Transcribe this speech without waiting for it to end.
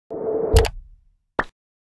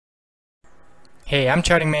Hey, I'm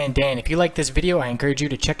Charting Man Dan. If you like this video, I encourage you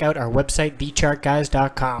to check out our website,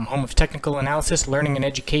 TheChartGuys.com, home of technical analysis, learning, and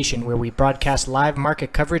education, where we broadcast live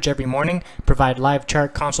market coverage every morning, provide live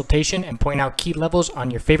chart consultation, and point out key levels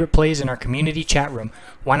on your favorite plays in our community chat room.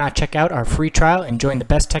 Why not check out our free trial and join the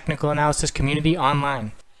best technical analysis community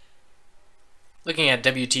online? Looking at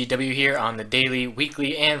WTW here on the daily,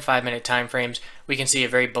 weekly, and 5-minute time frames, we can see a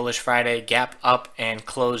very bullish Friday, gap up and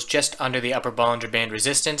close just under the upper Bollinger Band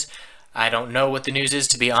resistance. I don't know what the news is,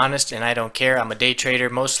 to be honest, and I don't care. I'm a day trader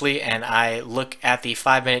mostly, and I look at the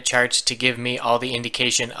 5-minute charts to give me all the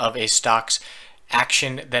indication of a stock's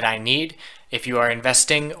action that I need. If you are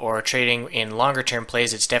investing or trading in longer term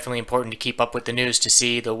plays, it's definitely important to keep up with the news to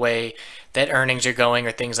see the way that earnings are going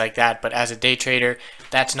or things like that. But as a day trader,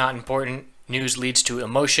 that's not important. News leads to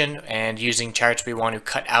emotion, and using charts we want to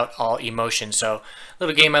cut out all emotion. So a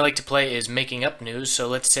little game I like to play is making up news. So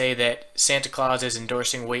let's say that Santa Claus is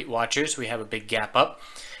endorsing Weight Watchers. We have a big gap up,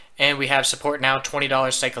 and we have support now,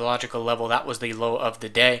 $20 psychological level. That was the low of the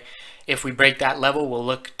day. If we break that level, we'll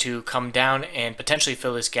look to come down and potentially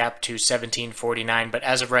fill this gap to 1749. But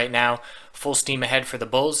as of right now, full steam ahead for the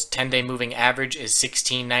bulls. 10-day moving average is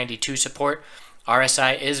 1692 support.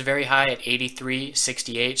 RSI is very high at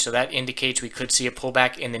 83.68, so that indicates we could see a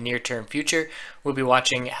pullback in the near-term future. We'll be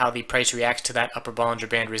watching how the price reacts to that upper Bollinger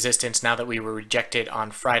Band resistance now that we were rejected on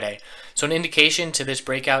Friday. So an indication to this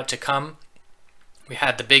breakout to come, we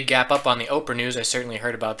had the big gap up on the Oprah news. I certainly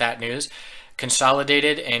heard about that news.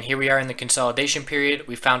 Consolidated, and here we are in the consolidation period.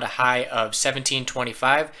 We found a high of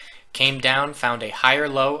 1725, came down, found a higher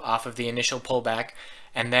low off of the initial pullback,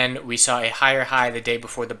 and then we saw a higher high the day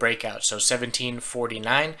before the breakout, so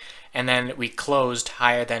 1749, and then we closed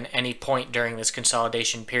higher than any point during this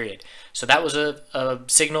consolidation period. So that was a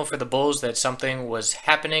signal for the bulls that something was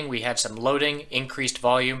happening. We had some loading, increased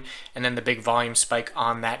volume, and then the big volume spike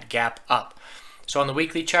on that gap up. So on the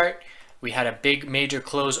weekly chart, we had a big major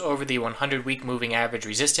close over the 100-week moving average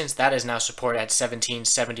resistance. That is now support at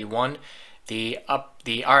 1771. The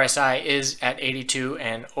RSI is at 82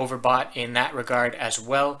 and overbought in that regard as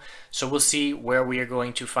well. So we'll see where we are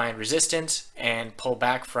going to find resistance and pull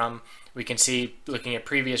back from. We can see, looking at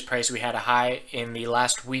previous price, we had a high in the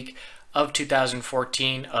last week of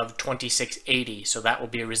 2014 of 2680. So that will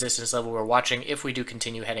be a resistance level we're watching if we do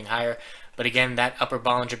continue heading higher. But again, that upper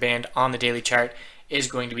Bollinger Band on the daily chart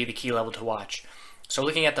is going to be the key level to watch. So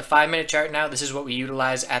looking at the 5-minute chart now, this is what we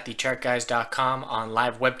utilize at TheChartGuys.com on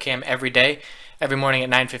live webcam every day, every morning at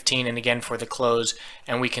 9:15 and again for the close.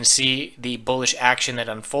 And we can see the bullish action that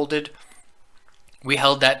unfolded. We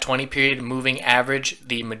held that 20-period moving average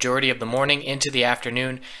the majority of the morning into the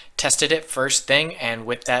afternoon, tested it first thing, and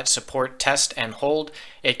with that support test and hold,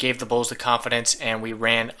 it gave the bulls the confidence, and we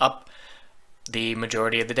ran up the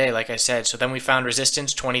majority of the day, like I said. So then we found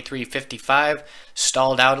resistance 23.55,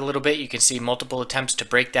 stalled out a little bit. You can see multiple attempts to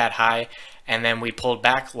break that high, and then we pulled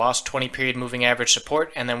back, lost 20-period moving average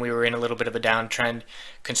support, and then we were in a little bit of a downtrend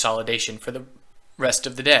consolidation for the rest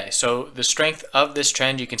of the day. So the strength of this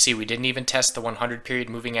trend, you can see we didn't even test the 100-period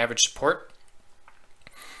moving average support,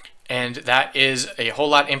 and that is a whole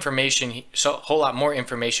lot more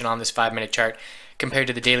information on this 5-minute chart compared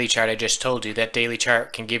to the daily chart I just told you. That daily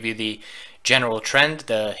chart can give you the general trend,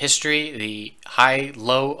 the history, the high,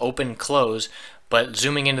 low, open, close, but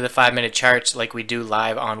zooming into the 5-minute charts like we do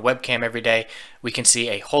live on webcam every day, we can see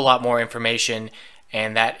a whole lot more information,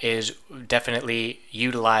 and that is definitely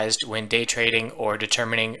utilized when day trading or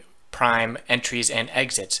determining prime entries and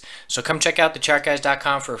exits. So come check out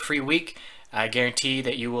TheChartGuys.com for a free week. I guarantee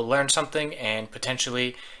that you will learn something and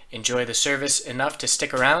potentially enjoy the service enough to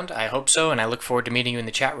stick around. I hope so, and I look forward to meeting you in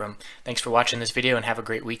the chat room. Thanks for watching this video, and have a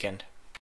great weekend.